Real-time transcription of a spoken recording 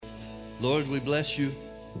Lord, we bless you.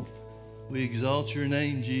 We exalt your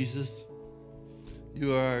name, Jesus.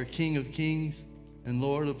 You are our King of kings and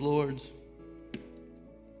Lord of lords.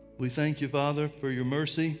 We thank you, Father, for your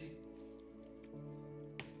mercy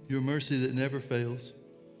that never fails.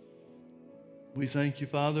 We thank you,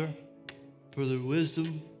 Father, for the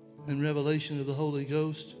wisdom and revelation of the Holy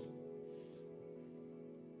Ghost.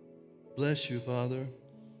 Bless you, Father,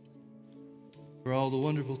 for all the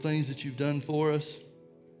wonderful things that you've done for us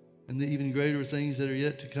and the even greater things that are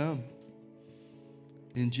yet to come.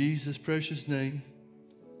 In Jesus' precious name,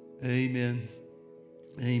 amen.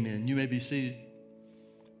 Amen. You may be seated.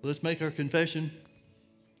 Let's make our confession.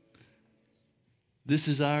 This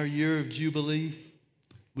is our year of Jubilee.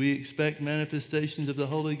 We expect manifestations of the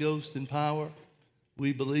Holy Ghost and power.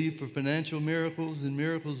 We believe for financial miracles and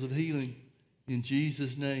miracles of healing. In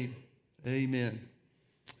Jesus' name, amen.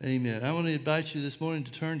 Amen. I want to invite you this morning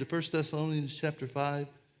to turn to 1 Thessalonians chapter 5,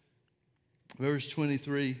 verse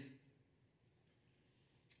 23.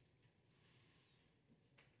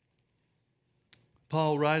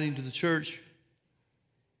 Paul, writing to the church,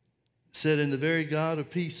 said, "And the very God of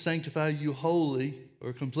peace sanctify you wholly,"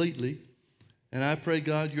 or completely. "And I pray,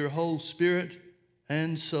 God, your whole spirit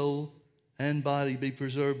and soul and body be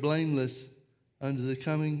preserved blameless unto the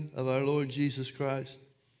coming of our Lord Jesus Christ."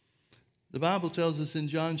 The Bible tells us in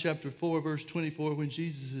John chapter 4, verse 24, when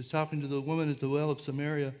Jesus is talking to the woman at the well of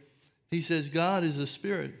Samaria, he says, "God is a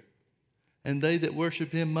spirit, and they that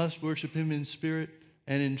worship him must worship him in spirit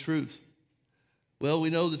and in truth." Well,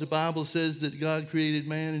 we know that the Bible says that God created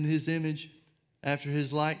man in his image after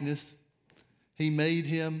his likeness. He made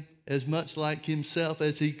him as much like himself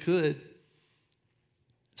as he could.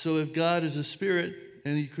 So if God is a spirit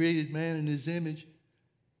and he created man in his image,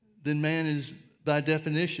 then man is, by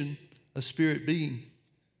definition, a spirit being.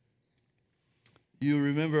 You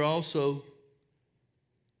remember also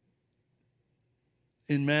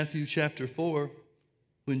in Matthew chapter 4,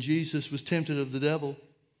 when Jesus was tempted of the devil,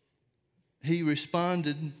 he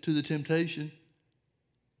responded to the temptation,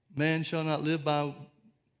 "Man shall not live by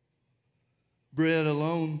bread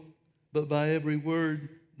alone, but by every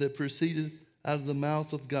word that proceedeth out of the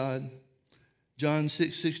mouth of God." John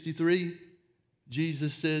 6:63,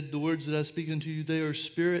 Jesus said, "The words that I speak unto you, they are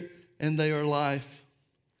spirit and they are life."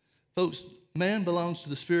 Folks, man belongs to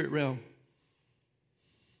the spirit realm.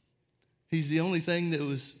 He's the only thing that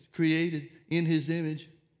was created in his image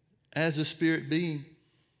as a spirit being.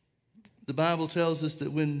 The Bible tells us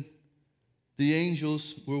that when the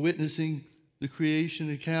angels were witnessing the creation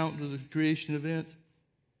account of the creation event,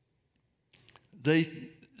 they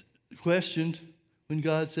questioned, when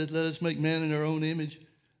God said, "Let us make man in our own image,"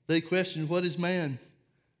 they questioned, "What is man,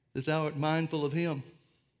 that thou art mindful of him?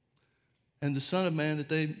 And the Son of Man,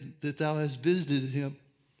 that thou hast visited him?"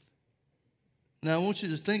 Now I want you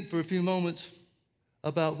to think for a few moments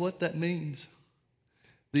about what that means.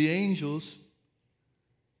 The angels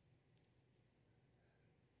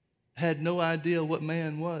had no idea what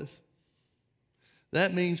man was.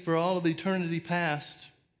 That means for all of eternity past,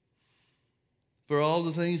 for all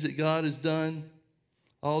the things that God has done,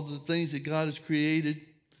 all the things that God has created,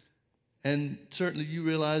 and certainly you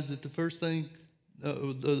realize that the first thing,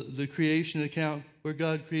 the creation account where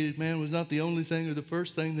God created man, was not the only thing or the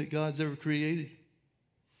first thing that God's ever created.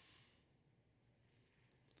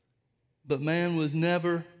 But man was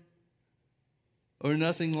never, or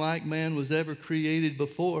nothing like man was ever created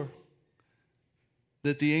before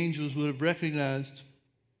that the angels would have recognized.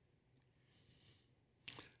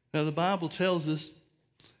 Now the Bible tells us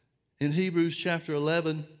in Hebrews chapter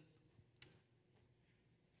 11,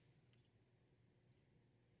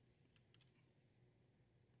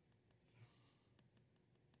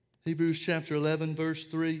 Hebrews chapter 11, verse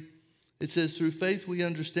 3, it says, "Through faith we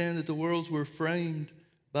understand that the worlds were framed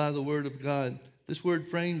by the word of God." This word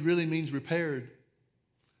framed really means repaired.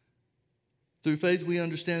 "Through faith we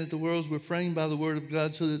understand that the worlds were framed by the word of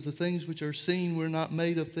God, so that the things which are seen were not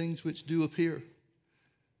made of things which do appear."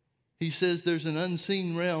 He says there's an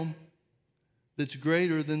unseen realm that's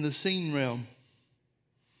greater than the seen realm.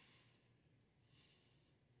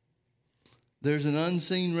 There's an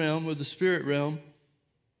unseen realm, or the spirit realm,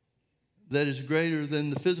 that is greater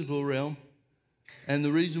than the physical realm. And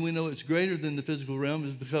the reason we know it's greater than the physical realm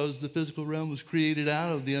is because the physical realm was created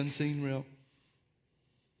out of the unseen realm.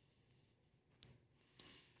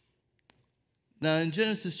 Now in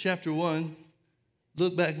Genesis chapter 1,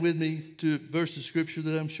 look back with me to a verse of scripture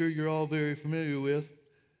that I'm sure you're all very familiar with.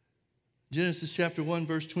 Genesis chapter 1,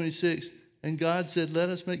 verse 26, "And God said, Let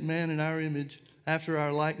us make man in our image, after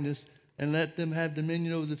our likeness, and let them have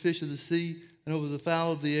dominion over the fish of the sea, and over the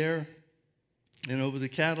fowl of the air, and over the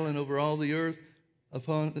cattle, and over all the earth,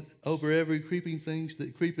 over every creeping thing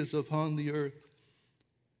that creepeth upon the earth.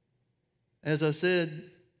 As I said,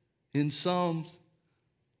 in Psalms,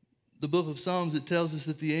 the book of Psalms, it tells us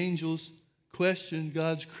that the angels question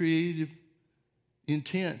God's creative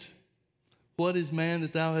intent. What is man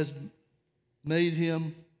that thou hast made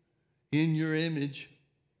him in your image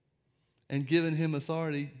and given him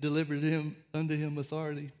authority, delivered him unto him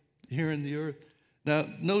authority here in the earth? Now,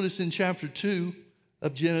 notice in chapter 2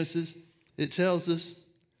 of Genesis, it tells us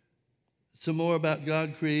some more about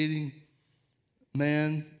God creating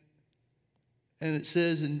man. And it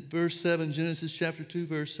says in verse 7, Genesis chapter 2,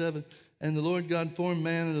 verse 7, and the Lord God formed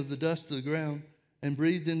man out of the dust of the ground and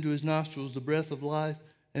breathed into his nostrils the breath of life,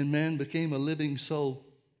 and man became a living soul.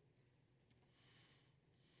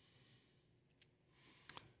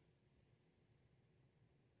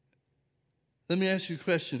 Let me ask you a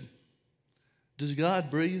question. Does God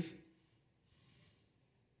breathe?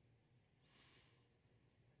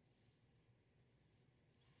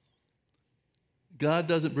 God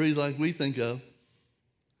doesn't breathe like we think of.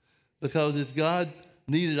 Because if God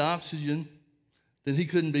needed oxygen, then he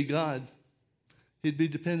couldn't be God. He'd be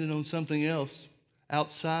dependent on something else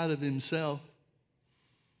outside of himself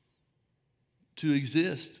to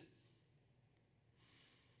exist.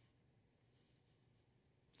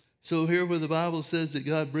 So here where the Bible says that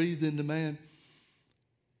God breathed into man,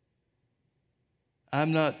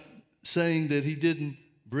 I'm not saying that he didn't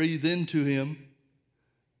breathe into him,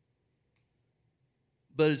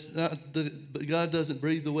 but but God doesn't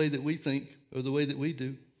breathe the way that we think or the way that we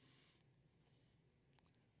do.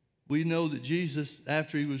 We know that Jesus,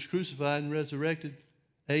 after he was crucified and resurrected,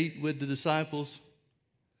 ate with the disciples,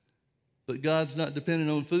 but God's not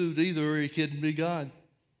dependent on food either, or he couldn't be God.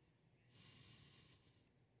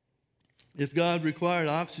 If God required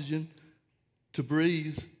oxygen to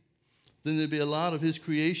breathe, then there'd be a lot of his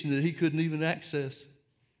creation that he couldn't even access.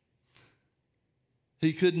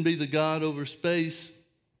 He couldn't be the God over space,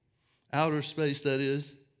 outer space that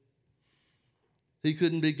is. He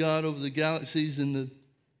couldn't be God over the galaxies and the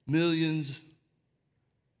millions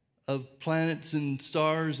of planets and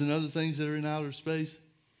stars and other things that are in outer space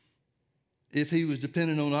if he was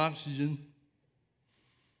dependent on oxygen.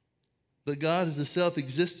 But God is the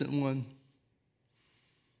self-existent one.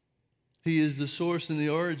 He is the source and the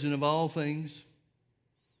origin of all things.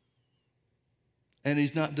 And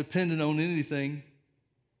he's not dependent on anything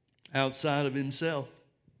outside of himself.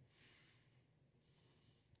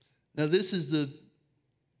 Now, this is the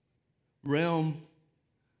realm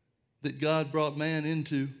that God brought man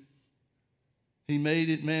into. He made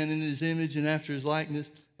it man in his image and after his likeness.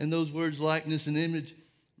 And those words, likeness and image,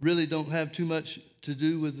 really don't have too much to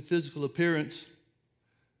do with the physical appearance.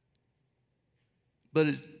 But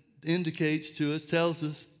it indicates to us, tells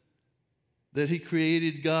us, that he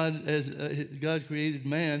created God created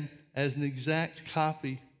man as an exact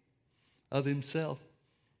copy of himself.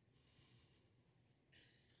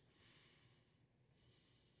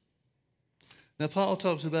 Now, Paul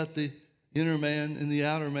talks about the inner man and the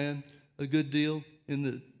outer man a good deal in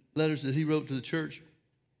the letters that he wrote to the church.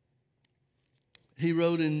 He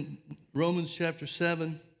wrote in Romans chapter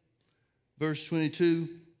 7, verse 22,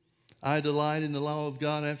 I delight in the law of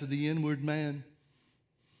God after the inward man.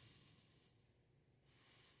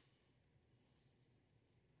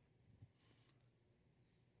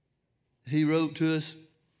 He wrote to us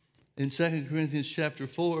in 2 Corinthians chapter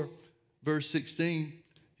 4, verse 16,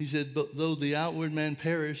 he said, but though the outward man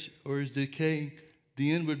perish or is decaying,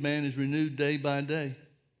 the inward man is renewed day by day.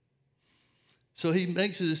 So he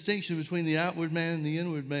makes a distinction between the outward man and the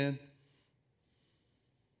inward man.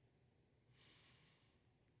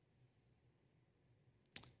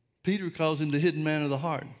 Peter calls him the hidden man of the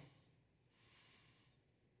heart.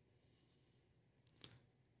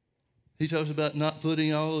 He talks about not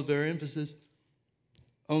putting all of their emphasis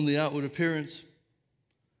on the outward appearance,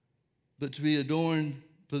 but to be adorned,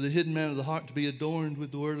 for the hidden man of the heart to be adorned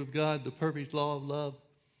with the word of God, the perfect law of love.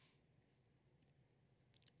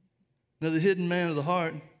 Now, the hidden man of the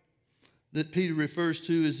heart that Peter refers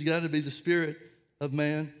to has got to be the spirit of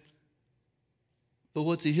man. But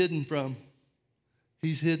what's he hidden from?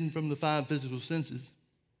 He's hidden from the five physical senses.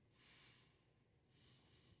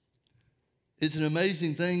 It's an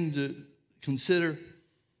amazing thing to consider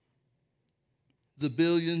the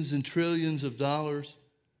billions and trillions of dollars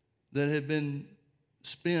that have been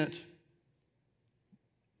spent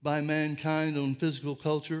by mankind on physical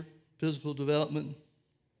culture, physical development,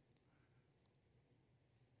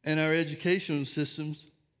 and our educational systems,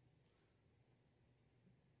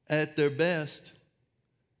 at their best,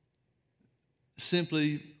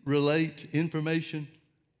 simply relate information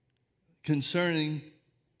concerning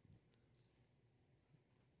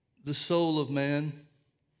the soul of man,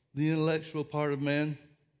 the intellectual part of man.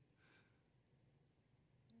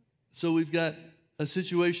 So we've got a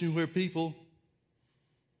situation where people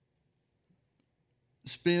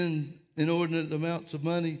spend inordinate amounts of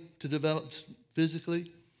money to develop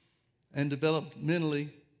physically and develop mentally,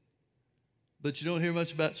 but you don't hear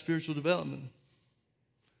much about spiritual development.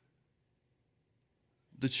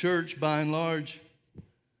 The church, by and large,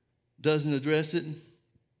 doesn't address it.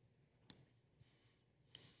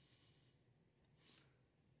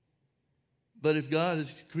 But if God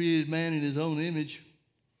has created man in his own image,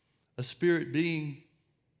 a spirit being,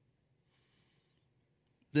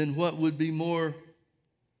 then what would be more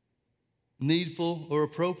needful or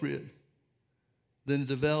appropriate than to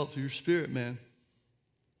develop your spirit, man?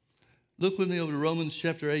 Look with me over to Romans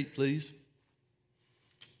chapter 8, please.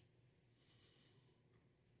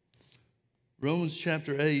 Romans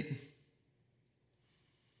chapter 8.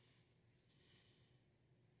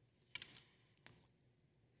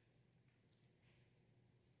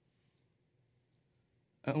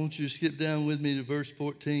 I want you to skip down with me to verse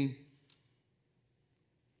 14.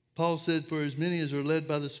 Paul said, "For as many as are led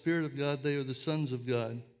by the Spirit of God, they are the sons of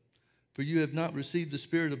God. For you have not received the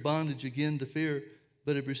spirit of bondage again to fear,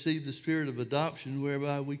 but have received the spirit of adoption,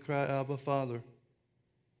 whereby we cry, Abba, Father.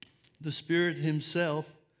 The Spirit himself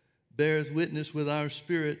beareth witness with our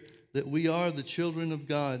spirit that we are the children of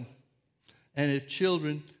God. And if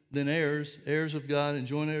children, then heirs, heirs of God, and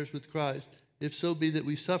joint heirs with Christ, if so be that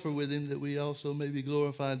we suffer with him, that we also may be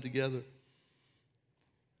glorified together."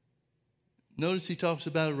 Notice he talks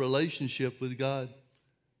about a relationship with God.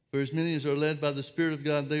 For as many as are led by the Spirit of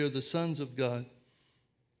God, they are the sons of God.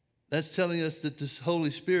 That's telling us that this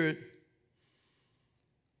Holy Spirit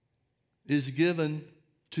is given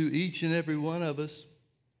to each and every one of us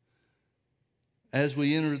as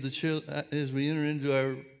we enter into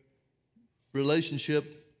our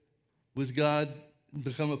relationship with God and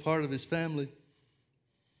become a part of his family.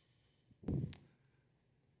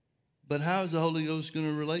 But how is the Holy Ghost going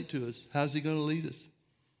to relate to us? How's he going to lead us?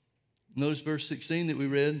 Notice verse 16 that we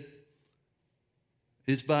read.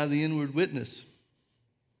 It's by the inward witness.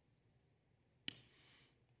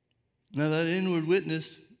 Now that inward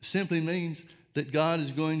witness simply means that God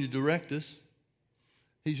is going to direct us.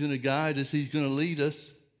 He's going to guide us. He's going to lead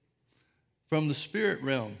us from the spirit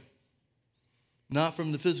realm, not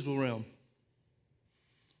from the physical realm.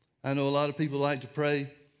 I know a lot of people like to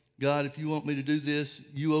pray, God, if you want me to do this,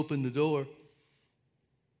 you open the door.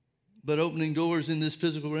 But opening doors in this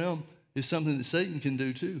physical realm is something that Satan can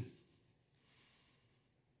do too.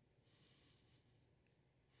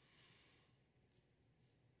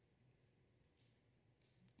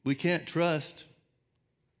 We can't trust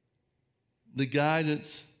the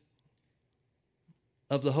guidance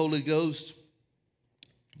of the Holy Ghost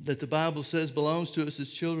that the Bible says belongs to us as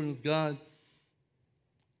children of God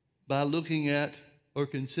by looking at or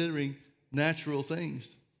considering natural things.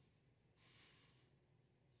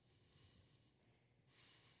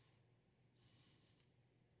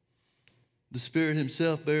 The Spirit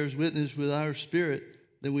himself bears witness with our spirit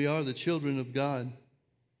that we are the children of God.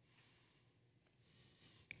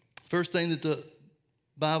 First thing that the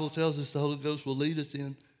Bible tells us the Holy Ghost will lead us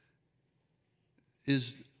in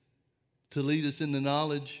is to lead us in the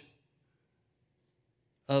knowledge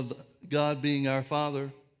of God being our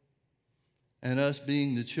Father and us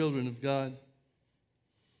being the children of God.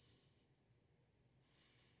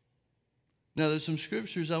 Now, there's some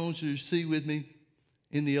scriptures I want you to see with me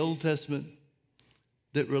in the Old Testament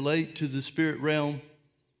that relate to the spirit realm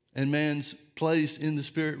and man's place in the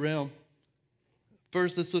spirit realm.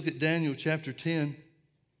 First, let's look at Daniel chapter 10.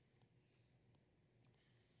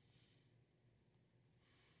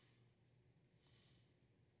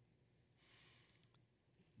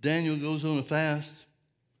 Daniel goes on a fast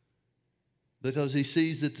because he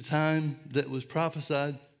sees that the time that was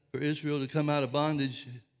prophesied for Israel to come out of bondage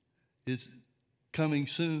is coming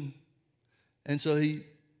soon. And so he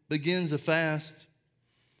begins a fast,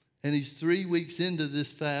 and he's 3 weeks into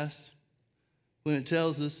this fast when it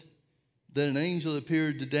tells us that an angel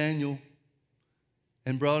appeared to Daniel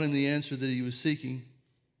and brought him the answer that he was seeking.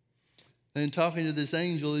 And in talking to this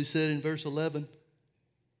angel, he said in verse 11,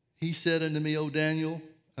 "He said unto me, O Daniel,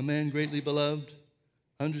 a man greatly beloved,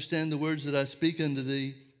 understand the words that I speak unto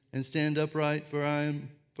thee, and stand upright, for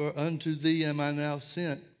unto thee am I now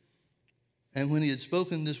sent." And when he had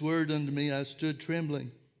spoken this word unto me, I stood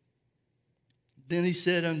trembling. Then he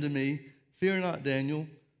said unto me, "Fear not, Daniel,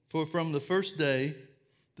 for from the first day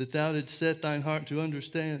that thou didst set thine heart to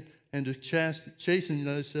understand and to chasten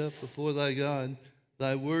thyself before thy God,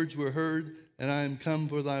 thy words were heard, and I am come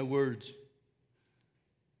for thy words."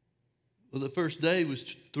 Well, the first day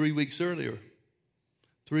was 3 weeks earlier.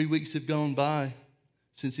 3 weeks have gone by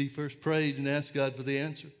since he first prayed and asked God for the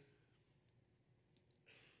answer.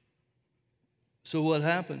 So what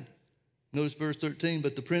happened? Notice verse 13,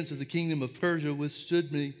 but the prince of the kingdom of Persia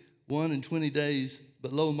withstood me 21 days.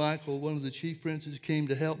 But lo, Michael, one of the chief princes, came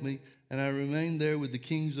to help me, and I remained there with the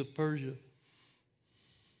kings of Persia.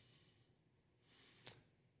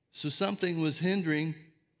 So something was hindering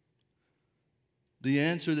the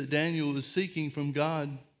answer that Daniel was seeking from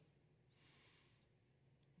God.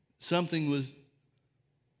 Something was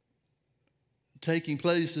taking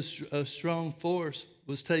place, a strong force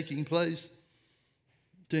was taking place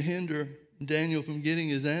to hinder Daniel from getting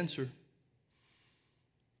his answer.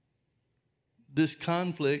 This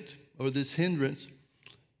conflict, or this hindrance,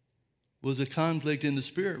 was a conflict in the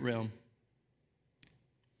spirit realm.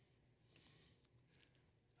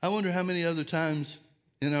 I wonder how many other times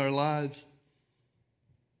in our lives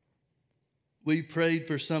we prayed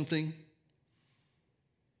for something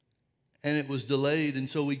and it was delayed, and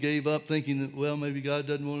so we gave up thinking that, well, maybe God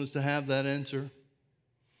doesn't want us to have that answer.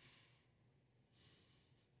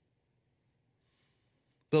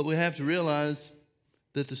 But we have to realize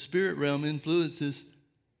that the spirit realm influences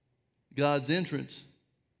God's entrance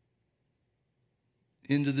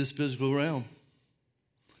into this physical realm.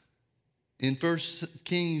 In 1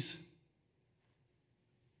 Kings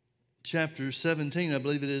chapter 17, I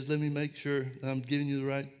believe it is. Let me make sure I'm giving you the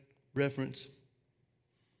right reference.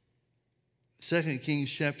 2 Kings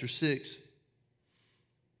chapter 6.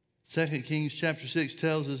 2 Kings chapter 6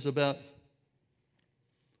 tells us about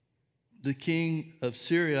the king of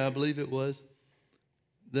Syria, I believe it was,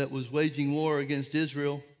 that was waging war against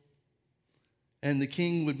Israel. And the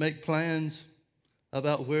king would make plans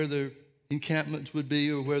about where their encampments would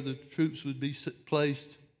be or where the troops would be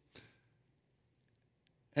placed.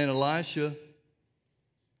 And Elisha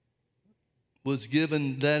was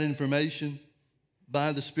given that information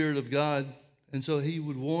by the Spirit of God. And so he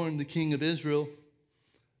would warn the king of Israel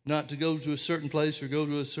not to go to a certain place or go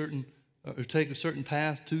to a certain, or take a certain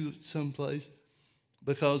path to some place,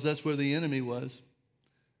 because that's where the enemy was.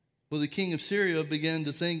 Well, the king of Syria began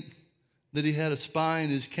to think that he had a spy in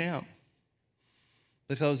his camp,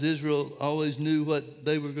 because Israel always knew what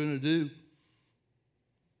they were going to do.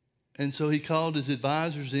 And so he called his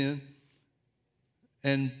advisors in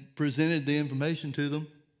and presented the information to them.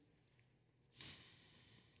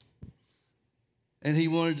 And he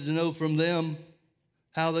wanted to know from them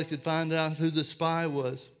how they could find out who the spy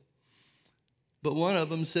was. But one of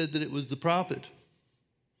them said that it was the prophet,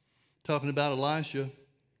 talking about Elisha,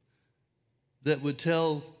 that would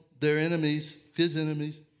tell their enemies, his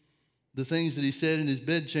enemies, the things that he said in his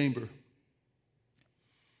bedchamber.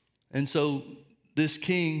 And so this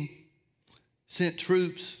king sent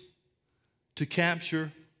troops to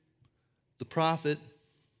capture the prophet.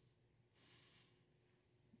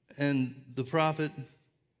 And the prophet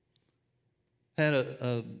had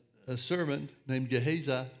a servant named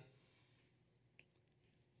Gehazi.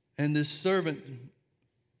 And this servant,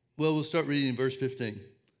 well, we'll start reading in verse 15.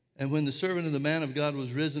 And when the servant of the man of God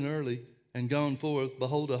was risen early and gone forth,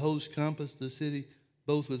 behold, a host compassed the city,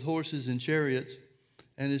 both with horses and chariots.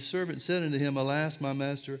 And his servant said unto him, Alas, my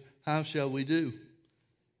master, how shall we do?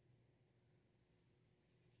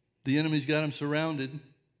 The enemy's got him surrounded.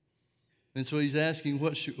 And so he's asking,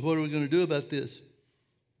 what are we going to do about this?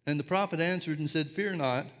 And the prophet answered and said, Fear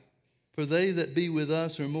not, for they that be with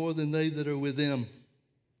us are more than they that are with them.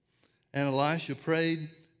 And Elisha prayed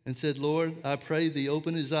and said, Lord, I pray thee,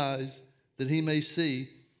 open his eyes, that he may see.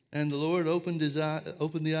 And the Lord opened the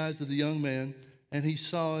eyes of the young man, and he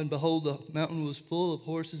saw, and behold, the mountain was full of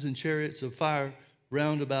horses and chariots of fire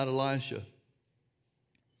round about Elisha.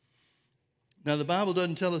 Now, the Bible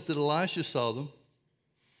doesn't tell us that Elisha saw them.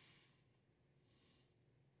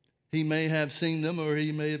 He may have seen them, or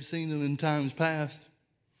he may have seen them in times past.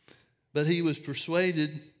 But he was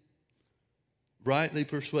persuaded, rightly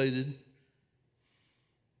persuaded,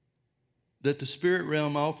 that the spirit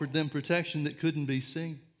realm offered them protection that couldn't be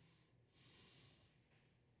seen.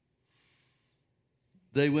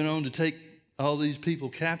 They went on to take all these people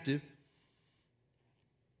captive.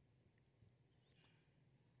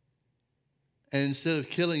 And instead of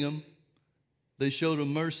killing them, they showed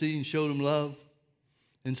them mercy and showed them love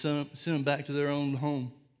and sent them back to their own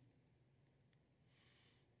home.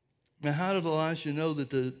 Now, how did Elisha know that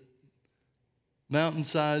the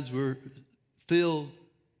mountainsides were filled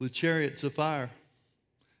with chariots of fire?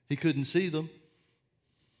 He couldn't see them.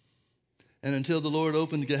 And until the Lord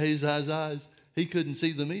opened Gehazi's eyes, he couldn't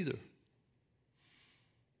see them either.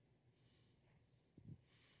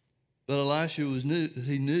 But Elisha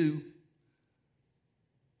knew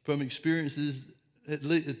from experiences, at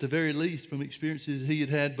the very least, from experiences he had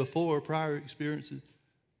had before, prior experiences,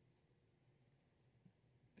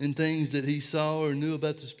 and things that he saw or knew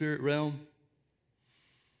about the spirit realm.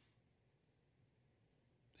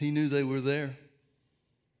 He knew they were there.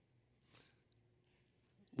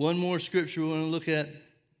 One more scripture we want to look at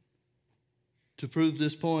to prove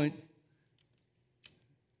this point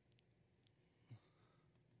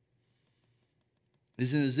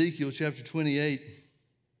is in Ezekiel chapter 28.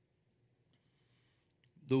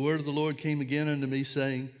 The word of the Lord came again unto me,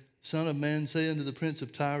 saying, Son of man, say unto the prince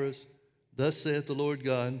of Tyrus, Thus saith the Lord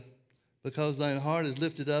God, because thine heart is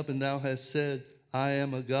lifted up, and thou hast said, I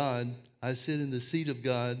am a God, I sit in the seat of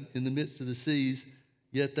God in the midst of the seas,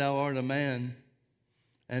 yet thou art a man,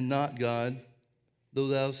 and not God, though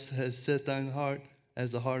thou hast set thine heart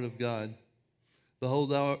as the heart of God.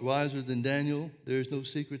 Behold, thou art wiser than Daniel. There is no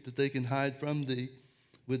secret that they can hide from thee.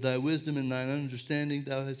 With thy wisdom and thine understanding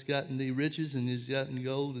thou hast gotten thee riches, and hast gotten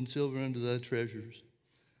gold and silver unto thy treasures.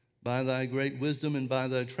 By thy great wisdom and by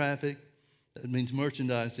thy traffic, that means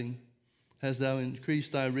merchandising, hast thou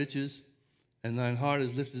increased thy riches, and thine heart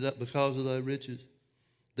is lifted up because of thy riches.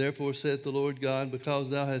 Therefore saith the Lord God, because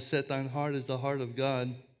thou hast set thine heart as the heart of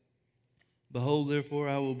God, behold, therefore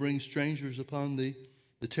I will bring strangers upon thee,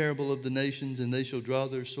 the terrible of the nations, and they shall draw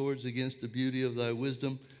their swords against the beauty of thy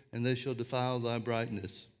wisdom, and they shall defile thy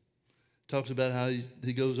brightness. Talks about how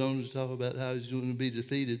he goes on to talk about how he's going to be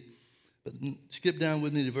defeated. But skip down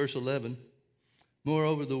with me to verse 11.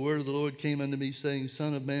 Moreover, the word of the Lord came unto me, saying,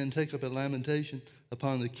 Son of man, take up a lamentation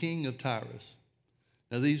upon the king of Tyrus.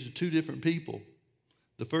 Now, these are two different people.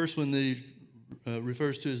 The first one that he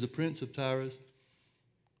refers to as the prince of Tyrus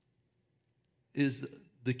is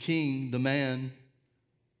the king, the man,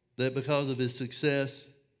 that because of his success,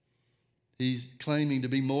 he's claiming to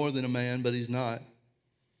be more than a man, but he's not.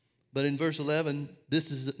 But in verse 11,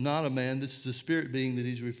 this is not a man, this is a spirit being that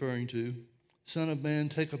he's referring to. Son of man,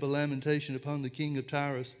 take up a lamentation upon the king of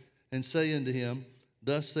Tyrus, and say unto him,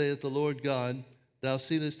 Thus saith the Lord God, Thou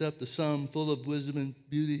sealest up the sum full of wisdom and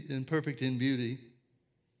beauty and perfect in beauty.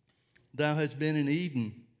 Thou hast been in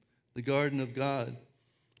Eden, the garden of God.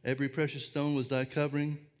 Every precious stone was thy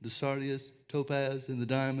covering, the sardius, topaz, and the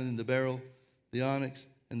diamond, and the beryl, the onyx,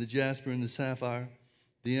 and the jasper, and the sapphire,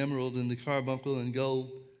 the emerald, and the carbuncle, and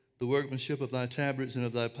gold. The workmanship of thy tabrets and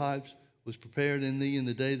of thy pipes was prepared in thee in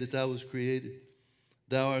the day that thou wast created.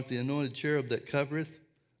 Thou art the anointed cherub that covereth.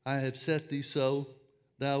 I have set thee so.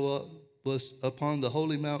 Thou wast upon the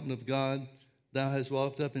holy mountain of God. Thou hast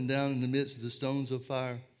walked up and down in the midst of the stones of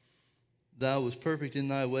fire. Thou wast perfect in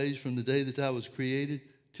thy ways from the day that thou wast created,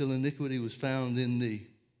 till iniquity was found in thee.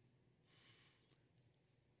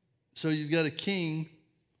 So you've got a king,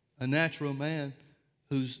 a natural man,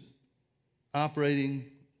 who's operating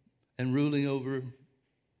and ruling over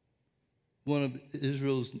one of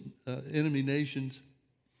Israel's enemy nations.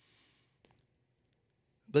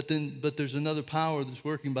 But there's another power that's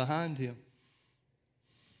working behind him.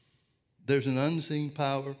 There's an unseen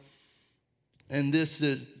power. And this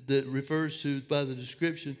that refers to by the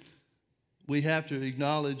description, we have to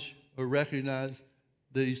acknowledge or recognize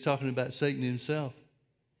that he's talking about Satan himself.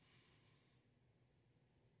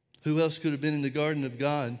 Who else could have been in the garden of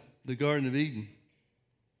God, the Garden of Eden?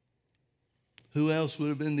 Who else would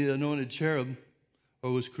have been the anointed cherub,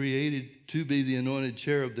 or was created to be the anointed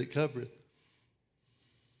cherub that covereth?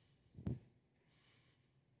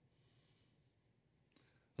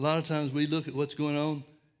 A lot of times we look at what's going on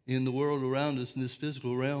in the world around us in this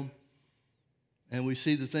physical realm, and we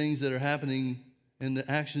see the things that are happening and the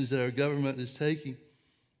actions that our government is taking,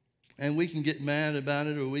 and we can get mad about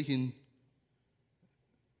it, or we can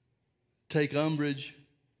take umbrage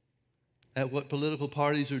at what political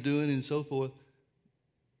parties are doing and so forth.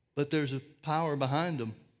 But there's a power behind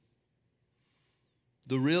them.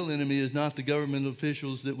 The real enemy is not the government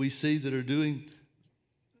officials that we see that are doing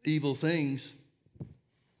evil things.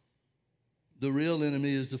 The real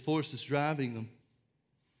enemy is the force that's driving them.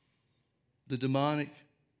 The demonic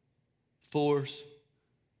force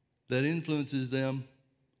that influences them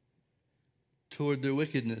toward their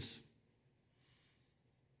wickedness.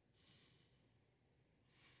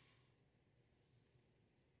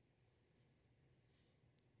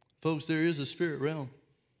 Folks, there is a spirit realm.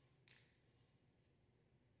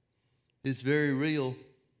 It's very real.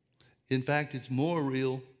 In fact, it's more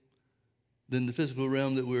real than the physical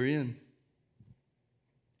realm that we're in.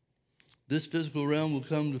 This physical realm will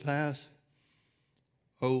come to pass,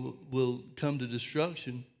 or will come to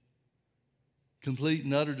destruction, complete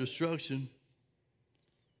and utter destruction,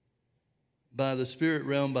 by the spirit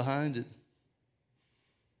realm behind it.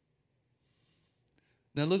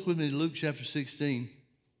 Now look with me to Luke chapter 16.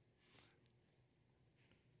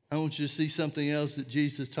 I want you to see something else that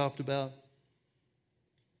Jesus talked about.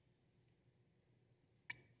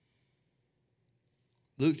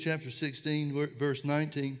 Luke chapter 16, verse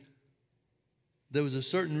 19. There was a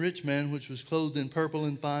certain rich man which was clothed in purple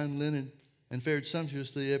and fine linen and fared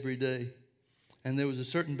sumptuously every day. And there was a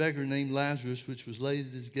certain beggar named Lazarus which was laid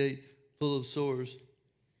at his gate full of sores,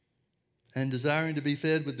 and desiring to be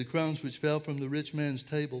fed with the crumbs which fell from the rich man's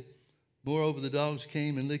table. Moreover, the dogs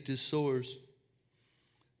came and licked his sores.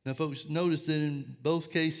 Now, folks, notice that in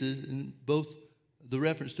both cases, in both the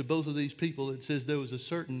reference to both of these people, it says there was a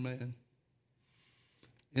certain man.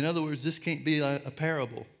 In other words, this can't be a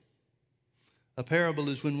parable. A parable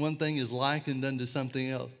is when one thing is likened unto something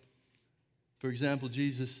else. For example,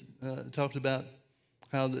 Jesus talked about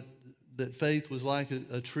how that faith was like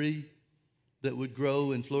a tree that would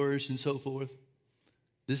grow and flourish and so forth.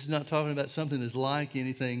 This is not talking about something that's like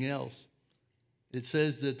anything else. It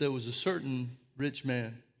says that there was a certain rich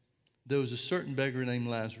man. There was a certain beggar named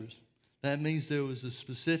Lazarus. That means there was a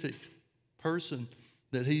specific person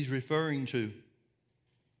that he's referring to.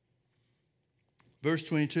 Verse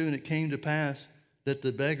 22, and it came to pass that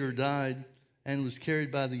the beggar died and was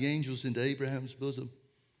carried by the angels into Abraham's bosom.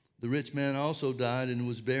 The rich man also died and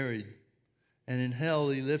was buried. And in hell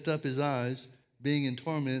he lifted up his eyes, being in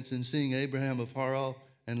torments, and seeing Abraham afar off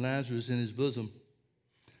and Lazarus in his bosom.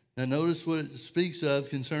 Now notice what it speaks of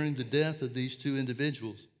concerning the death of these two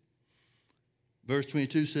individuals. Verse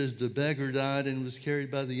 22 says, the beggar died and was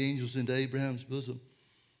carried by the angels into Abraham's bosom.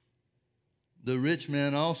 The rich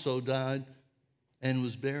man also died and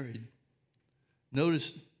was buried.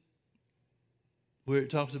 Notice where it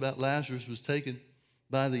talks about Lazarus was taken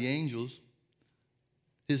by the angels.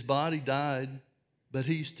 His body died, but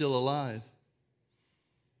he's still alive.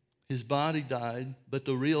 His body died, but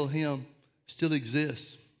the real him still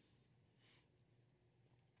exists.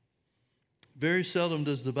 Very seldom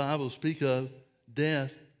does the Bible speak of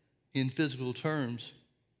death in physical terms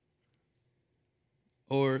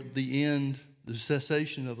or the end, the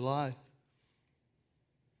cessation of life.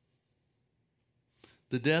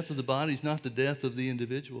 The death of the body is not the death of the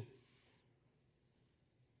individual.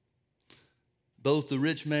 Both the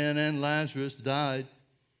rich man and Lazarus died,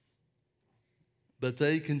 but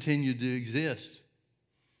they continued to exist.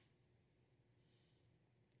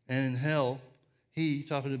 And in hell, he,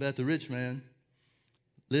 talking about the rich man,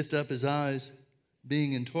 lifted up his eyes,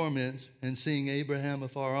 being in torments, and seeing Abraham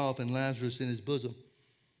afar off and Lazarus in his bosom.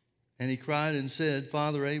 And he cried and said,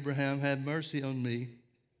 Father Abraham, have mercy on me,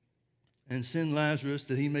 and send Lazarus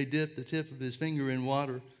that he may dip the tip of his finger in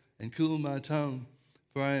water and cool my tongue,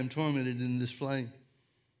 for I am tormented in this flame.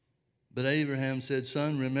 But Abraham said,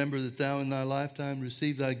 Son, remember that thou in thy lifetime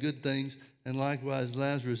received thy good things, and likewise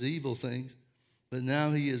Lazarus evil things. But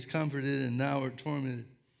now he is comforted, and thou art tormented.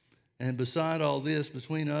 And beside all this,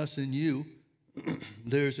 between us and you,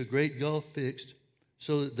 there is a great gulf fixed,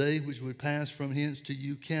 so that they which would pass from hence to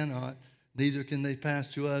you cannot, neither can they pass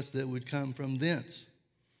to us that would come from thence.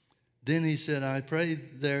 Then he said, I pray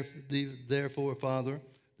therefore, Father,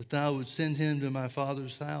 that thou would send him to my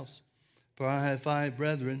father's house. For I have 5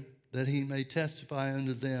 brethren, that he may testify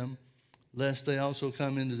unto them, lest they also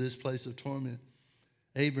come into this place of torment.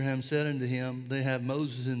 Abraham said unto him, They have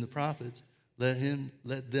Moses and the prophets,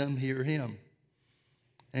 let them hear him.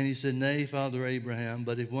 And he said, Nay, Father Abraham,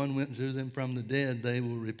 but if one went to them from the dead, they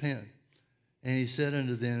will repent. And he said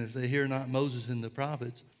unto them, If they hear not Moses and the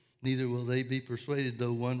prophets, neither will they be persuaded,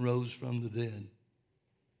 though one rose from the dead.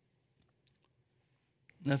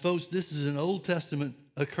 Now, folks, this is an Old Testament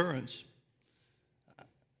occurrence.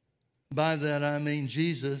 By that I mean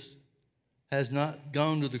Jesus has not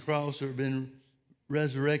gone to the cross or been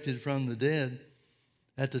resurrected from the dead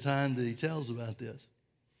at the time that he tells about this.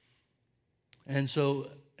 And so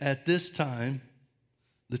at this time,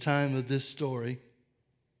 the time of this story,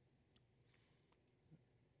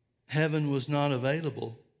 heaven was not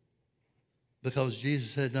available because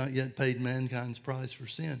Jesus had not yet paid mankind's price for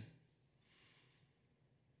sin.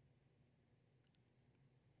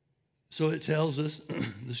 So it tells us,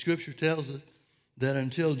 the scripture tells us, that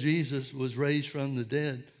until Jesus was raised from the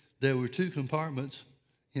dead, there were 2 compartments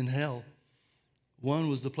in hell. One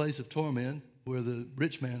was the place of torment, where the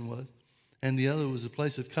rich man was, and the other was a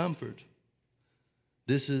place of comfort.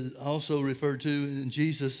 This is also referred to in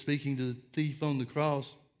Jesus speaking to the thief on the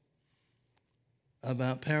cross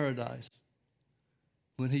about paradise.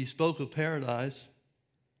 When he spoke of paradise,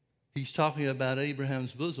 he's talking about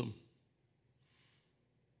Abraham's bosom.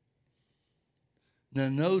 Now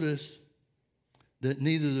notice that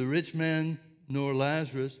neither the rich man nor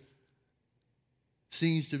Lazarus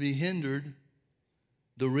seems to be hindered,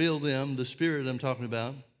 the real them, the spirit I'm talking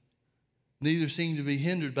about, neither seem to be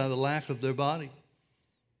hindered by the lack of their body.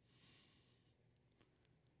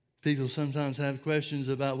 People sometimes have questions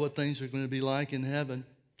about what things are going to be like in heaven.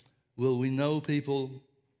 Will we know people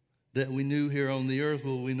that we knew here on the earth?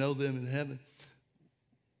 Will we know them in heaven?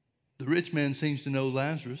 The rich man seems to know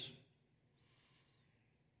Lazarus.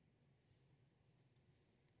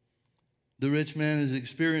 The rich man is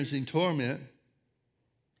experiencing torment.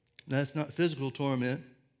 That's not physical torment.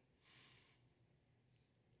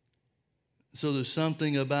 So there's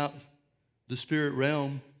something about the spirit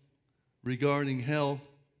realm regarding hell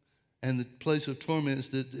and the place of torments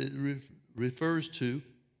that it refers to.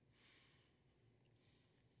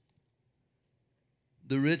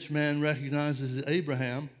 The rich man recognizes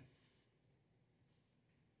Abraham.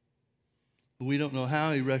 We don't know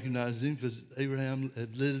how he recognizes him because Abraham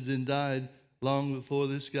had lived and died long before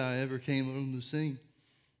this guy ever came on the scene.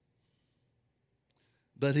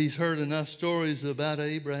 But he's heard enough stories about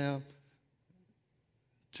Abraham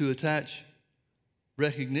to attach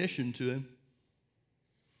recognition to him.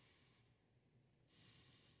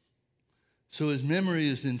 So his memory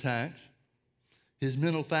is intact. His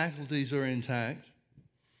mental faculties are intact.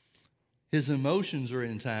 His emotions are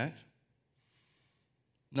intact.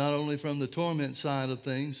 Not only from the torment side of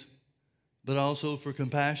things, but also for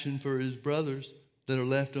compassion for his brothers that are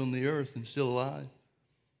left on the earth and still alive.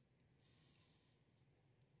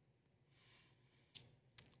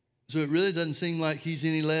 So it really doesn't seem like he's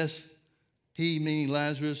any less, he meaning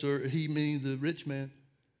Lazarus or he meaning the rich man.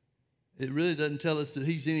 It really doesn't tell us that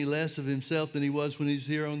he's any less of himself than he was when he's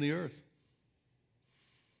here on the earth.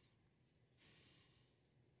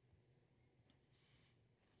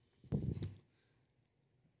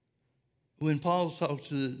 When Paul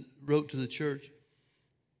wrote to the church,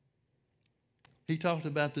 he talked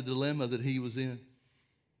about the dilemma that he was in.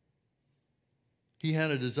 He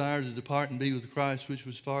had a desire to depart and be with Christ, which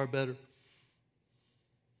was far better.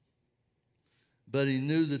 But he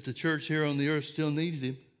knew that the church here on the earth still needed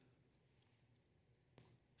him.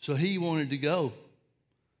 So he wanted to go.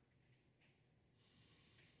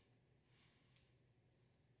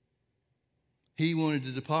 He wanted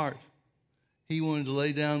to depart. He wanted to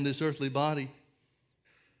lay down this earthly body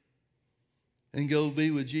and go be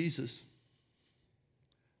with Jesus.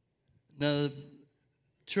 Now,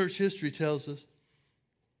 church history tells us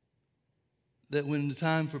that when the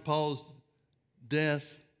time for Paul's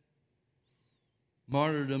death,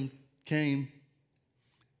 martyrdom came,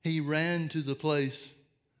 he ran to the place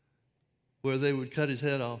where they would cut his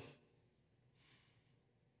head off.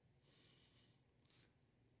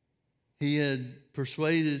 He had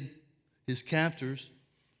persuaded his captors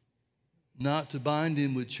not to bind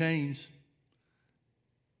him with chains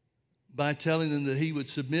by telling them that he would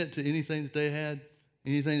submit to anything that they had,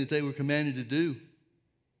 anything that they were commanded to do.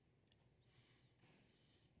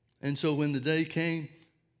 And so when the day came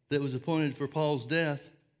that was appointed for Paul's death,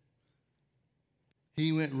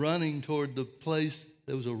 he went running toward the place.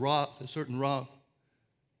 There was a rock, a certain rock,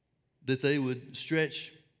 that they would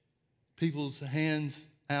stretch people's hands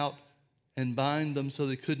out and bind them so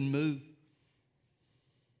they couldn't move.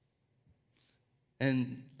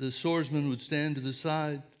 And the swordsman would stand to the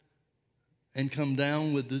side and come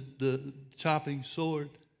down with the chopping sword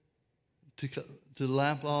to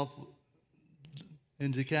lap off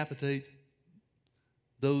and decapitate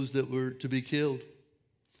those that were to be killed.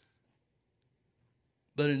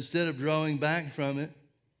 But instead of drawing back from it,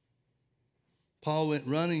 Paul went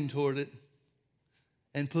running toward it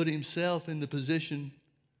and put himself in the position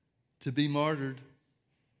to be martyred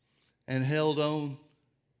and held on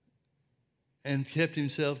and kept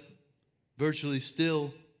himself virtually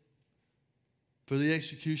still for the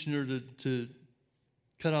executioner to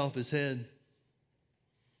cut off his head.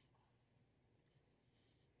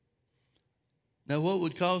 Now, what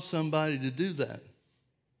would cause somebody to do that?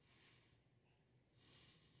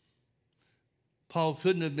 Paul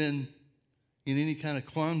couldn't have been in any kind of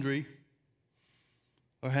quandary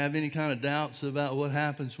or have any kind of doubts about what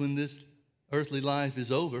happens when this earthly life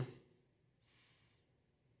is over.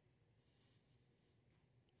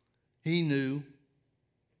 He knew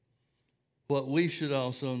what we should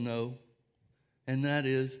also know, and that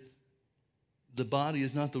is the body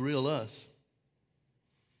is not the real us.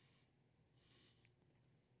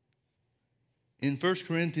 In 1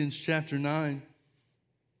 Corinthians chapter 9,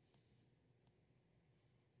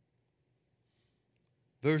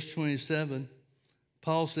 verse 27,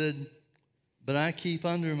 Paul said, "But I keep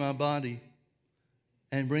under my body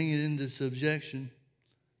and bring it into subjection,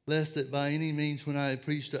 lest that by any means when I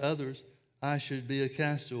preach to others, I should be a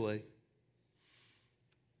castaway."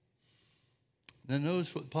 Now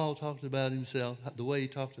notice what Paul talked about himself, the way he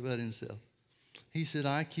talked about himself. He said,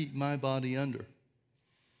 I keep my body under.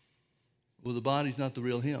 Well, the body's not the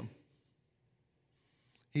real him.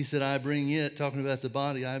 He said, I bring it, talking about the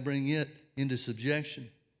body, I bring it into subjection.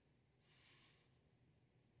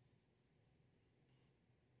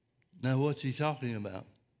 Now, what's he talking about?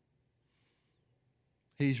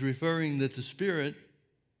 He's referring that the spirit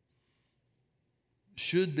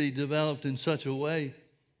should be developed in such a way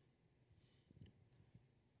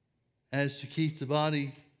as to keep the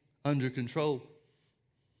body under control.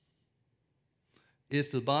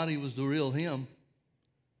 If the body was the real him,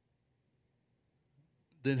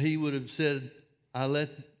 then he would have said, I let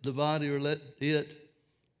the body or let it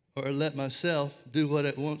or let myself do what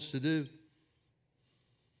it wants to do.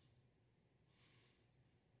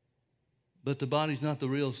 But the body's not the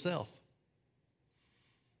real self.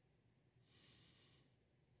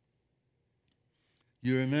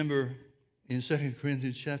 You remember in 2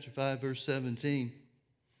 Corinthians chapter 5, verse 17,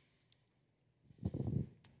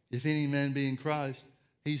 if any man be in Christ,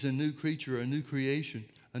 he's a new creature, a new creation,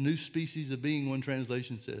 a new species of being, one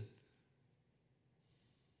translation said.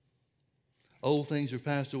 Old things are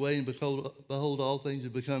passed away, and behold, all things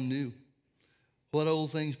have become new. What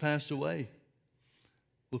old things passed away?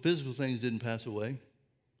 Well, physical things didn't pass away.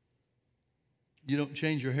 You don't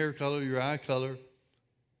change your hair color, your eye color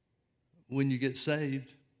when you get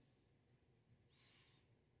saved.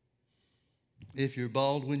 If you're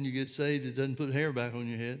bald when you get saved, it doesn't put hair back on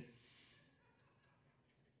your head.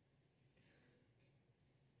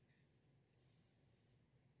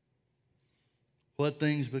 What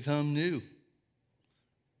things become new?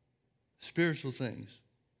 Spiritual things.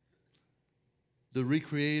 The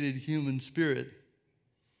recreated human spirit.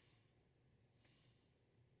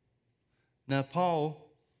 Now, Paul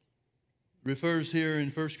refers here in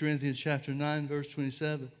 1 Corinthians chapter 9, verse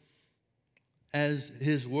 27, as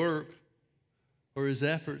his work or his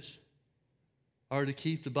efforts are to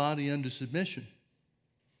keep the body under submission.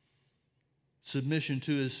 Submission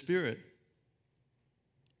to his spirit.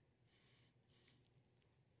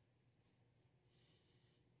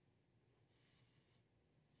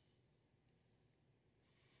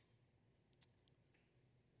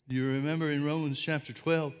 You remember in Romans chapter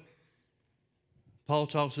 12, Paul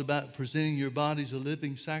talks about presenting your bodies a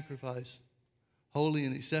living sacrifice, holy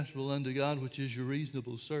and acceptable unto God, which is your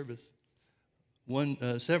reasonable service.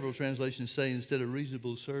 Several translations say instead of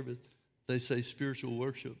reasonable service, they say spiritual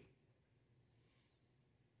worship.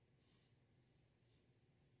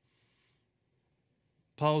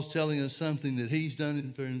 Paul's telling us something that he's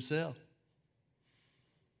done for himself.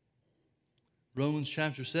 Romans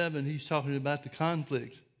chapter 7, he's talking about the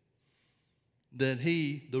conflict that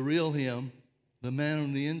he, the real him, the man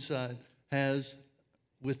on the inside, has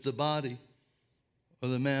with the body or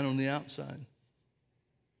the man on the outside.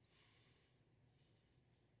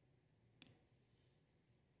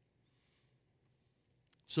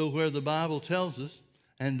 So where the Bible tells us,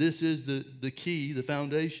 and this is the key, the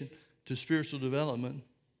foundation to spiritual development,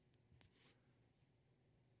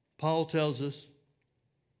 Paul tells us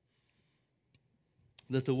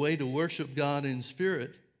that the way to worship God in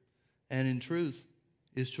spirit and in truth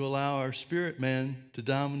is to allow our spirit man to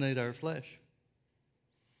dominate our flesh.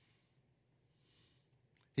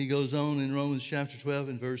 He goes on in Romans chapter 12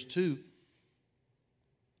 and verse 2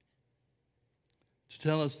 to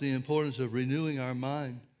tell us the importance of renewing our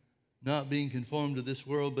mind, not being conformed to this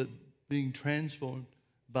world, but being transformed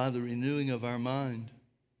by the renewing of our mind,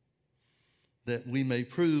 that we may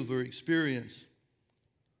prove or experience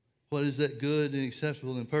what is that good and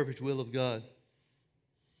acceptable and perfect will of God.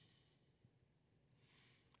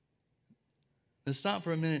 Let's stop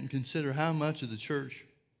for a minute and consider how much of the church,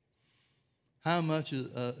 how much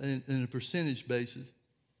in a percentage basis,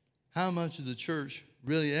 how much of the church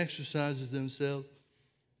really exercises themselves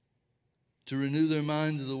to renew their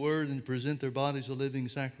mind to the Word and to present their bodies a living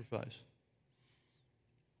sacrifice.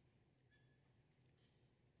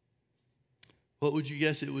 What would you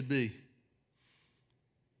guess it would be?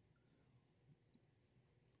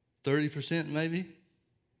 30% maybe?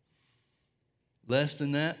 Less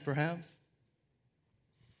than that, perhaps?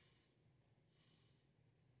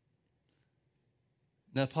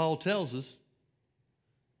 Now, Paul tells us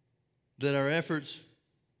that our efforts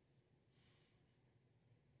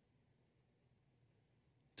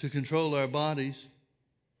to control our bodies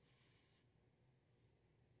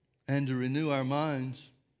and to renew our minds,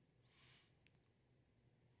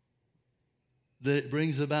 that it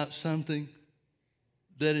brings about something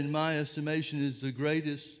that in my estimation is the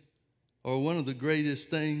greatest or one of the greatest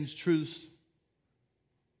things, truths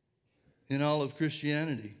in all of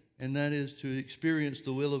Christianity, and that is to experience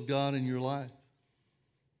the will of God in your life.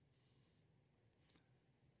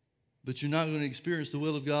 But you're not going to experience the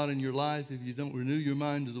will of God in your life if you don't renew your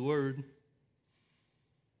mind to the Word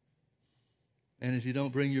and if you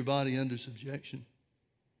don't bring your body under subjection.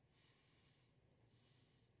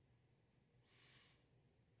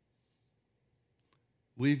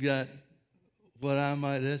 We've got what I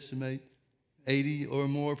might estimate 80 or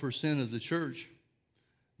more % of the church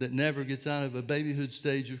that never gets out of a babyhood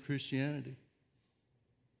stage of Christianity.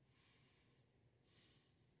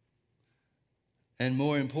 And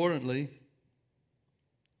more importantly,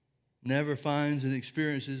 never finds and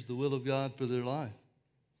experiences the will of God for their life.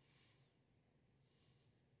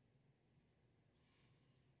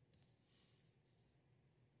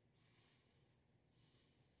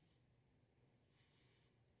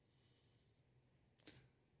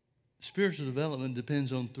 Spiritual development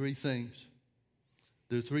depends on three things.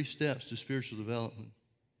 There are 3 steps to spiritual development.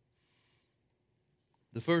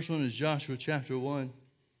 The first one is Joshua chapter 1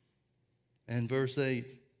 and verse 8.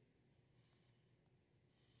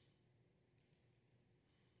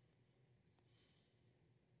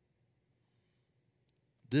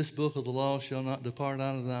 This book of the law shall not depart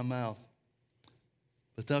out of thy mouth,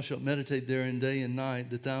 but thou shalt meditate therein day and night,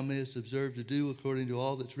 that thou mayest observe to do according to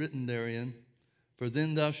all that's written therein. For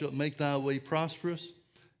then thou shalt make thy way prosperous,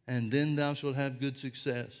 and then thou shalt have good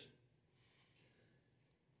success.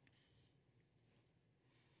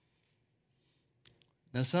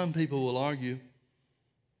 Now, some people will argue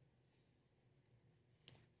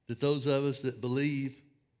that those of us that believe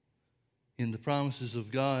in the promises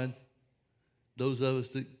of God, those of us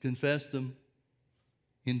that confess them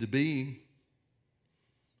into being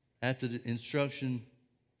at the instruction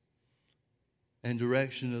and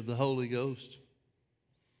direction of the Holy Ghost,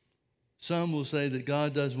 some will say that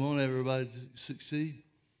God doesn't want everybody to succeed.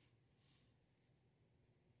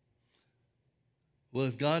 Well,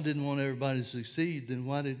 if God didn't want everybody to succeed, then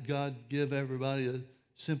why did God give everybody a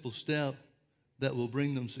simple step that will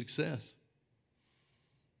bring them success?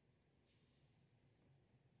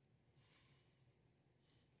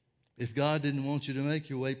 If God didn't want you to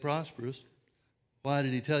make your way prosperous, why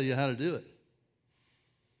did he tell you how to do it?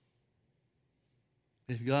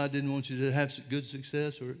 If God didn't want you to have good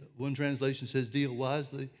success, or one translation says deal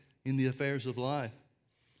wisely in the affairs of life.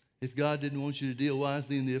 If God didn't want you to deal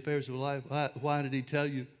wisely in the affairs of life, why did he tell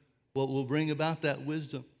you what will bring about that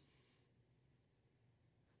wisdom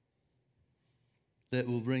that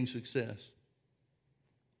will bring success?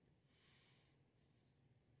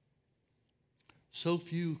 So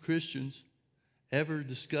few Christians ever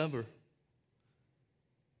discover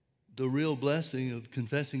the real blessing of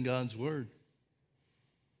confessing God's word.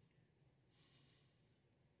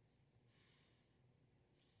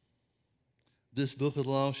 This book of the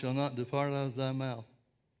law shall not depart out of thy mouth.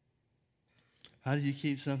 How do you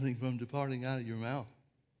keep something from departing out of your mouth?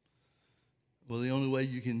 Well, the only way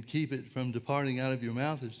you can keep it from departing out of your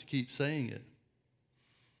mouth is to keep saying it.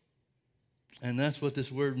 And that's what this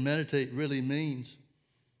word meditate really means.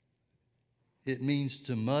 It means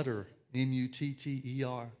to mutter,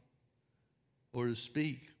 M-U-T-T-E-R, or to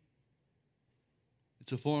speak.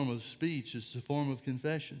 It's a form of speech. It's a form of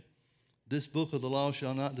confession. This book of the law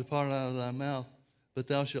shall not depart out of thy mouth, but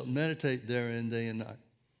thou shalt meditate therein day and night.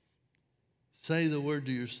 Say the word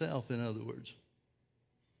to yourself, in other words.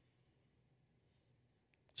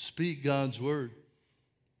 Speak God's word.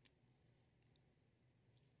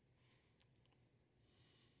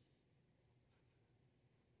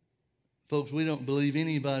 Folks, we don't believe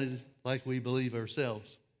anybody like we believe ourselves.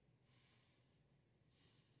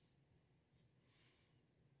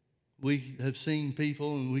 We have seen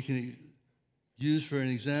people, and we can use for an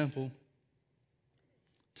example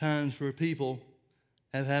times where people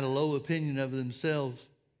have had a low opinion of themselves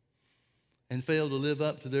and failed to live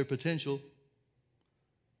up to their potential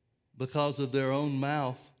because of their own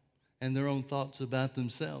mouth and their own thoughts about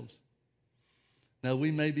themselves. Now, we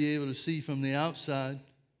may be able to see from the outside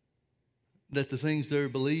that the things they're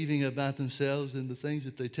believing about themselves and the things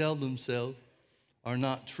that they tell themselves are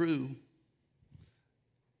not true,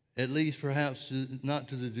 at least perhaps not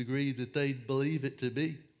to the degree that they believe it to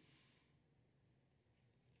be.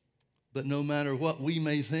 But no matter what we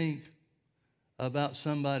may think about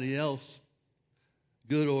somebody else,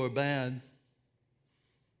 good or bad,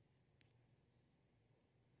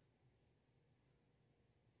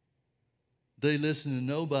 they listen to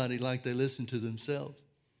nobody like they listen to themselves.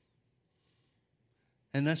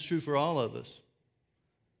 And that's true for all of us.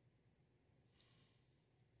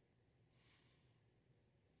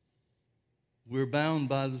 We're bound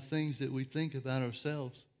by the things that we think about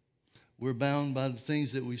ourselves. We're bound by the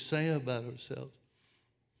things that we say about ourselves.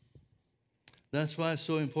 That's why it's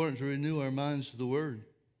so important to renew our minds to the Word.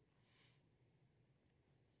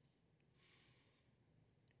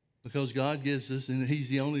 Because God gives us, and He's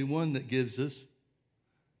the only one that gives us,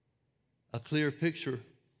 a clear picture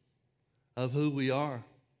of who we are.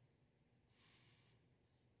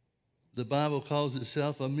 The Bible calls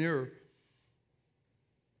itself a mirror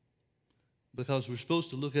because we're supposed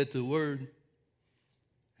to look at the Word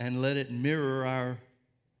and let it mirror our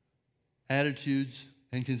attitudes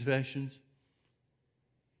and confessions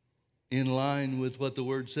in line with what the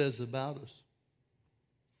Word says about us.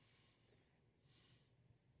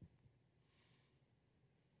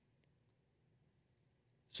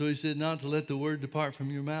 So He said not to let the Word depart from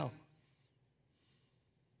your mouth.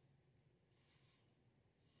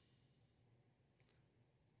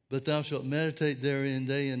 But thou shalt meditate therein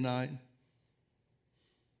day and night.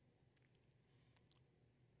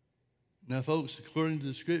 Now, folks, according to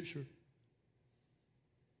the Scripture,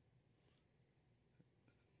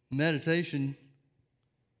 meditation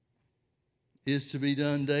is to be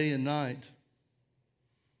done day and night.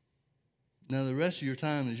 Now, the rest of your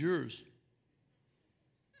time is yours.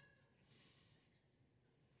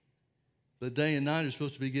 But day and night are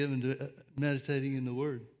supposed to be given to meditating in the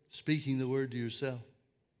Word, speaking the Word to yourself.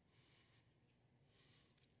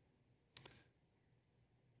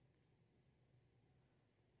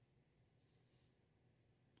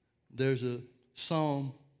 There's a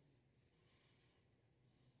psalm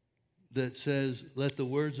that says, let the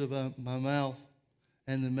words of my mouth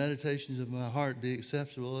and the meditations of my heart be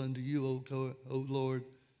acceptable unto you, O Lord,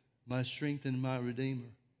 my strength and my Redeemer.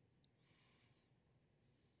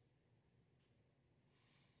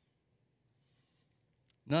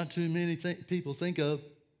 Not too many people think of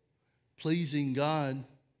pleasing God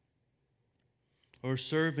or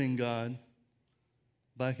serving God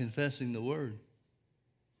by confessing the Word.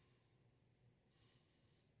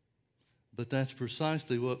 But that's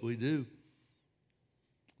precisely what we do.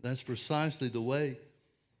 That's precisely the way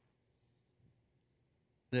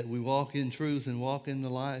that we walk in truth and walk in the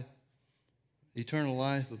life, eternal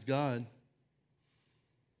life of God,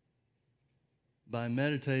 by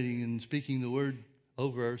meditating and speaking the Word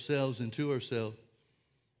over ourselves and to ourselves.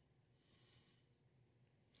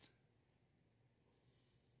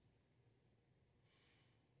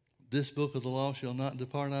 This book of the law shall not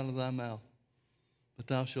depart out of thy mouth, but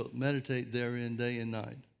thou shalt meditate therein day and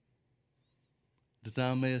night, that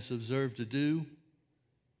thou mayest observe to do,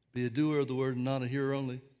 be a doer of the word and not a hearer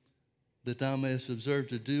only, that thou mayest observe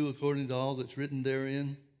to do according to all that's written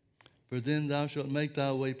therein. For then thou shalt make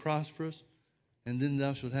thy way prosperous, and then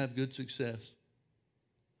thou shalt have good success.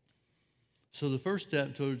 So the first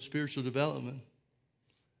step toward spiritual development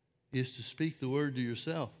is to speak the word to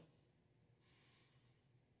yourself.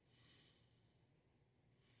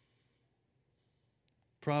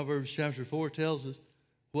 Proverbs chapter 4 tells us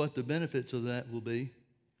what the benefits of that will be.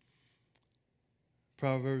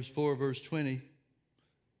 Proverbs 4 verse 20,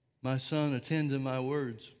 my son, attend to my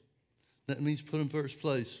words. That means put them first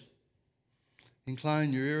place.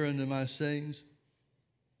 Incline your ear unto my sayings.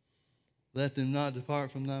 Let them not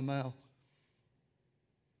depart from thy mouth.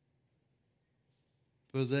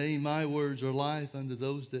 For they, my words, are life unto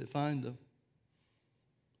those that find them,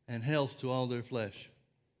 and health to all their flesh.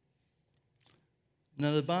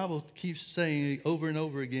 Now the Bible keeps saying over and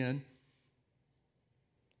over again,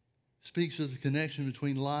 speaks of the connection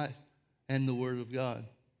between life and the Word of God.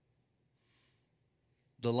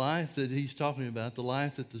 The life that he's talking about, the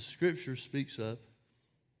life that the Scripture speaks of,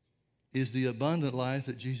 is the abundant life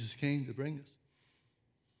that Jesus came to bring us.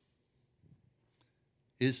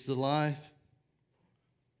 It's the life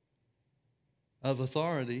of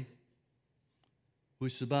authority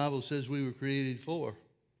which the Bible says we were created for.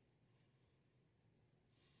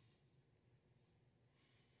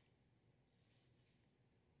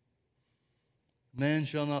 Man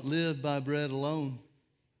shall not live by bread alone,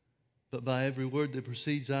 but by every word that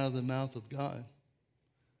proceeds out of the mouth of God.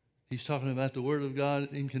 He's talking about the Word of God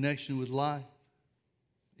in connection with life,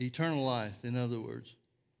 eternal life, in other words.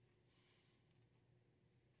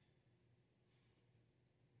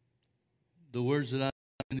 The words that I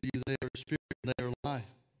say to you, they are spirit, they are life.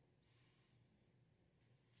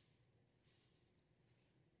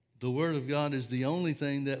 The Word of God is the only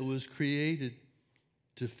thing that was created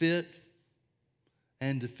to fit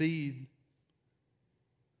and to feed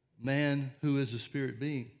man who is a spirit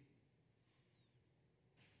being.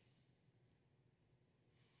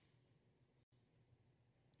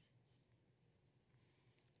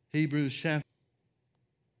 Hebrews chapter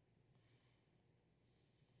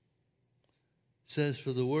says,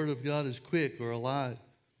 for the word of God is quick or alive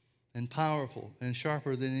and powerful and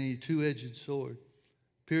sharper than any two-edged sword,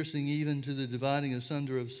 piercing even to the dividing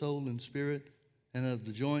asunder of soul and spirit and of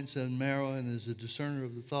the joints and marrow, and is a discerner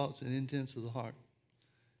of the thoughts and intents of the heart.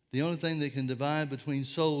 The only thing that can divide between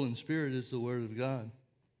soul and spirit is the Word of God.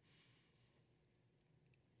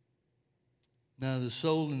 Now, the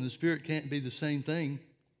soul and the spirit can't be the same thing,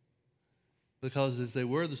 because if they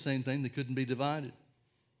were the same thing, they couldn't be divided.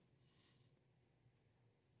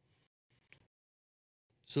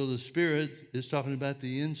 So the spirit is talking about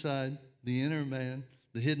the inside, the inner man,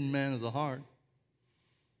 the hidden man of the heart.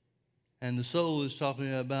 And the soul is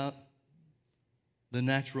talking about the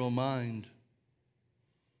natural mind,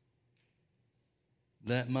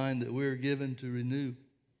 that mind that we're given to renew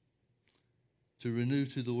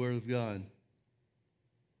to the Word of God.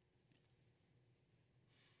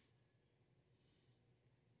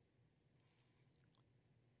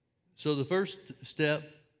 So the first step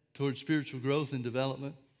towards spiritual growth and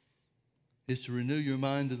development is to renew your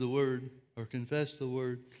mind to the Word, or confess the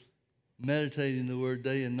Word, meditate in the Word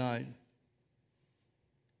day and night.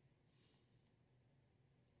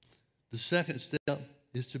 The second step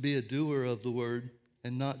is to be a doer of the Word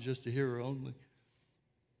and not just a hearer only.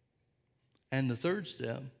 And the third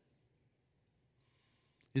step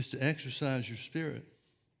is to exercise your spirit.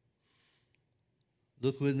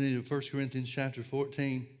 Look with me to 1 Corinthians chapter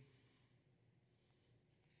 14.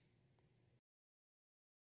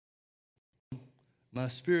 My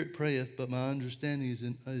spirit prayeth, but my understanding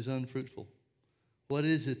is unfruitful. What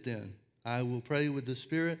is it then? I will pray with the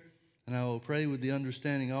spirit, and I will pray with the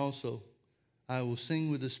understanding also. I will sing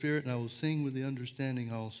with the spirit, and I will sing with the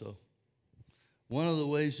understanding also. One of the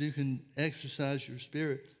ways you can exercise your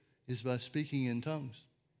spirit is by speaking in tongues.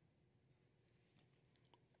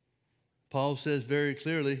 Paul says very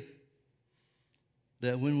clearly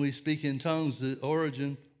that when we speak in tongues, the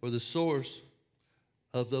origin or the source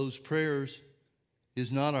of those prayers is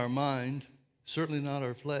not our mind, certainly not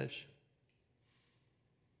our flesh,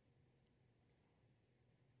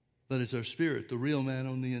 but it's our spirit, the real man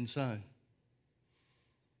on the inside.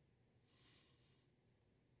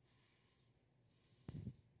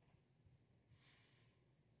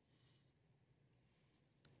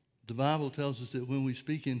 The Bible tells us that when we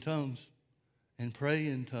speak in tongues and pray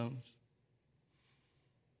in tongues,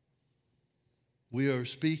 we are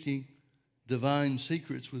speaking divine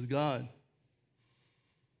secrets with God.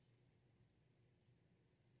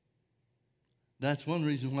 That's one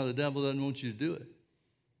reason why the devil doesn't want you to do it.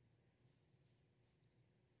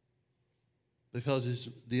 Because it's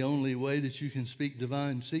the only way that you can speak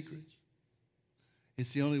divine secrets.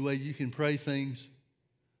 It's the only way you can pray things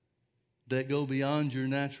that go beyond your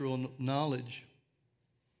natural knowledge.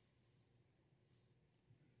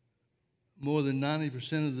 More than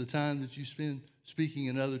 90% of the time that you spend speaking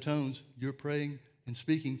in other tongues, you're praying and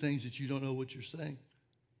speaking things that you don't know what you're saying.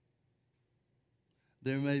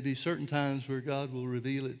 There may be certain times where God will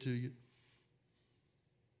reveal it to you,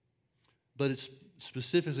 but it's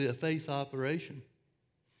specifically a faith operation.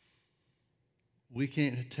 We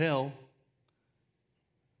can't tell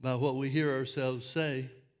by what we hear ourselves say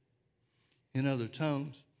in other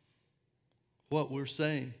tongues what we're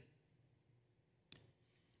saying.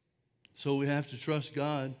 So we have to trust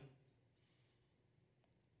God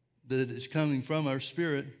that it's coming from our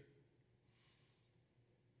spirit,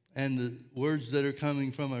 and the words that are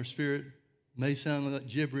coming from our spirit may sound like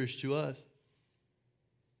gibberish to us,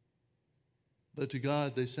 but to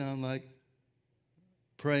God they sound like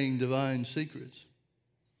praying divine secrets,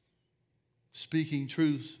 speaking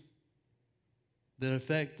truths that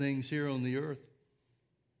affect things here on the earth,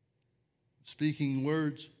 speaking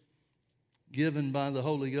words given by the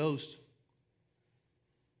Holy Ghost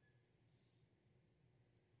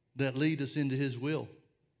that lead us into His will,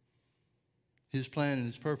 His plan and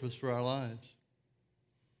His purpose for our lives.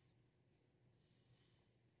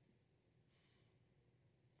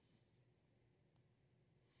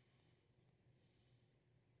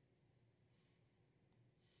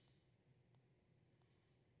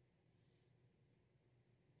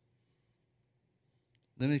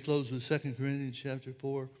 Let me close with 2 Corinthians chapter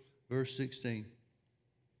 4, verse 16.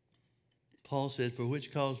 Paul said, "For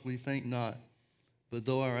which cause we faint not, but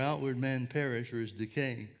though our outward man perish or is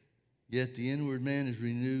decaying, yet the inward man is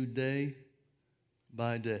renewed day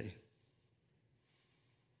by day."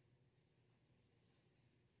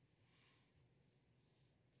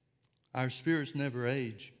 Our spirits never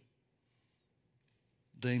age.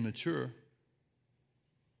 They mature.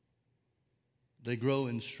 They grow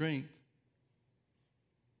in strength.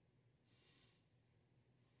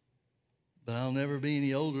 But I'll never be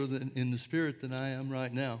any older in the spirit than I am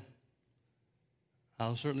right now.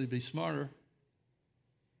 I'll certainly be smarter.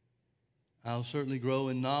 I'll certainly grow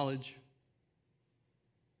in knowledge.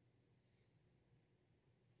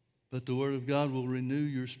 But the Word of God will renew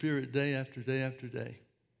your spirit day after day after day.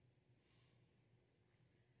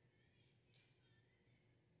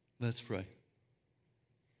 Let's pray.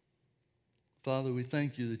 Father, we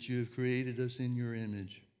thank you that you have created us in your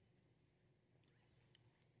image.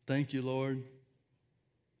 Thank you, Lord,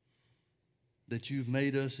 that you've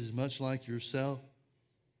made us as much like yourself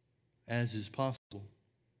as is possible.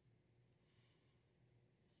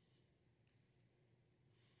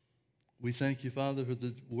 We thank you, Father, for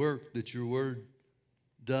the work that your word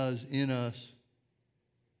does in us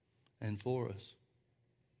and for us.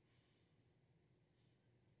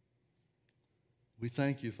 We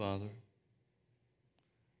thank you, Father,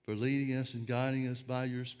 for leading us and guiding us by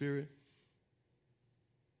your Spirit.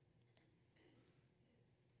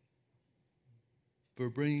 For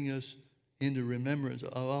bringing us into remembrance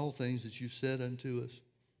of all things that you've said unto us.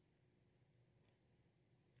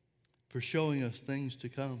 For showing us things to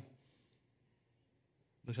come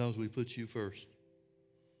because we put you first.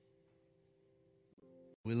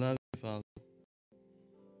 We love you, Father,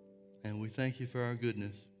 and we thank you for our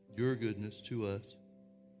goodness, your goodness to us.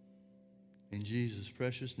 In Jesus'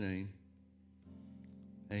 precious name,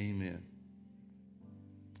 amen.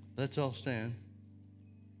 Let's all stand.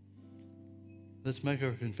 Let's make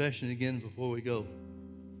our confession again before we go.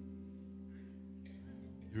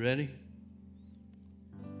 You ready?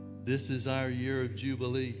 This is our year of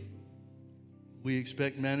Jubilee. We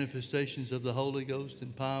expect manifestations of the Holy Ghost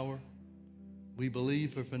and power. We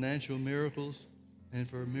believe for financial miracles and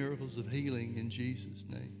for miracles of healing in Jesus'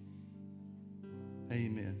 name.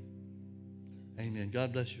 Amen. Amen.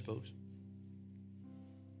 God bless you, folks.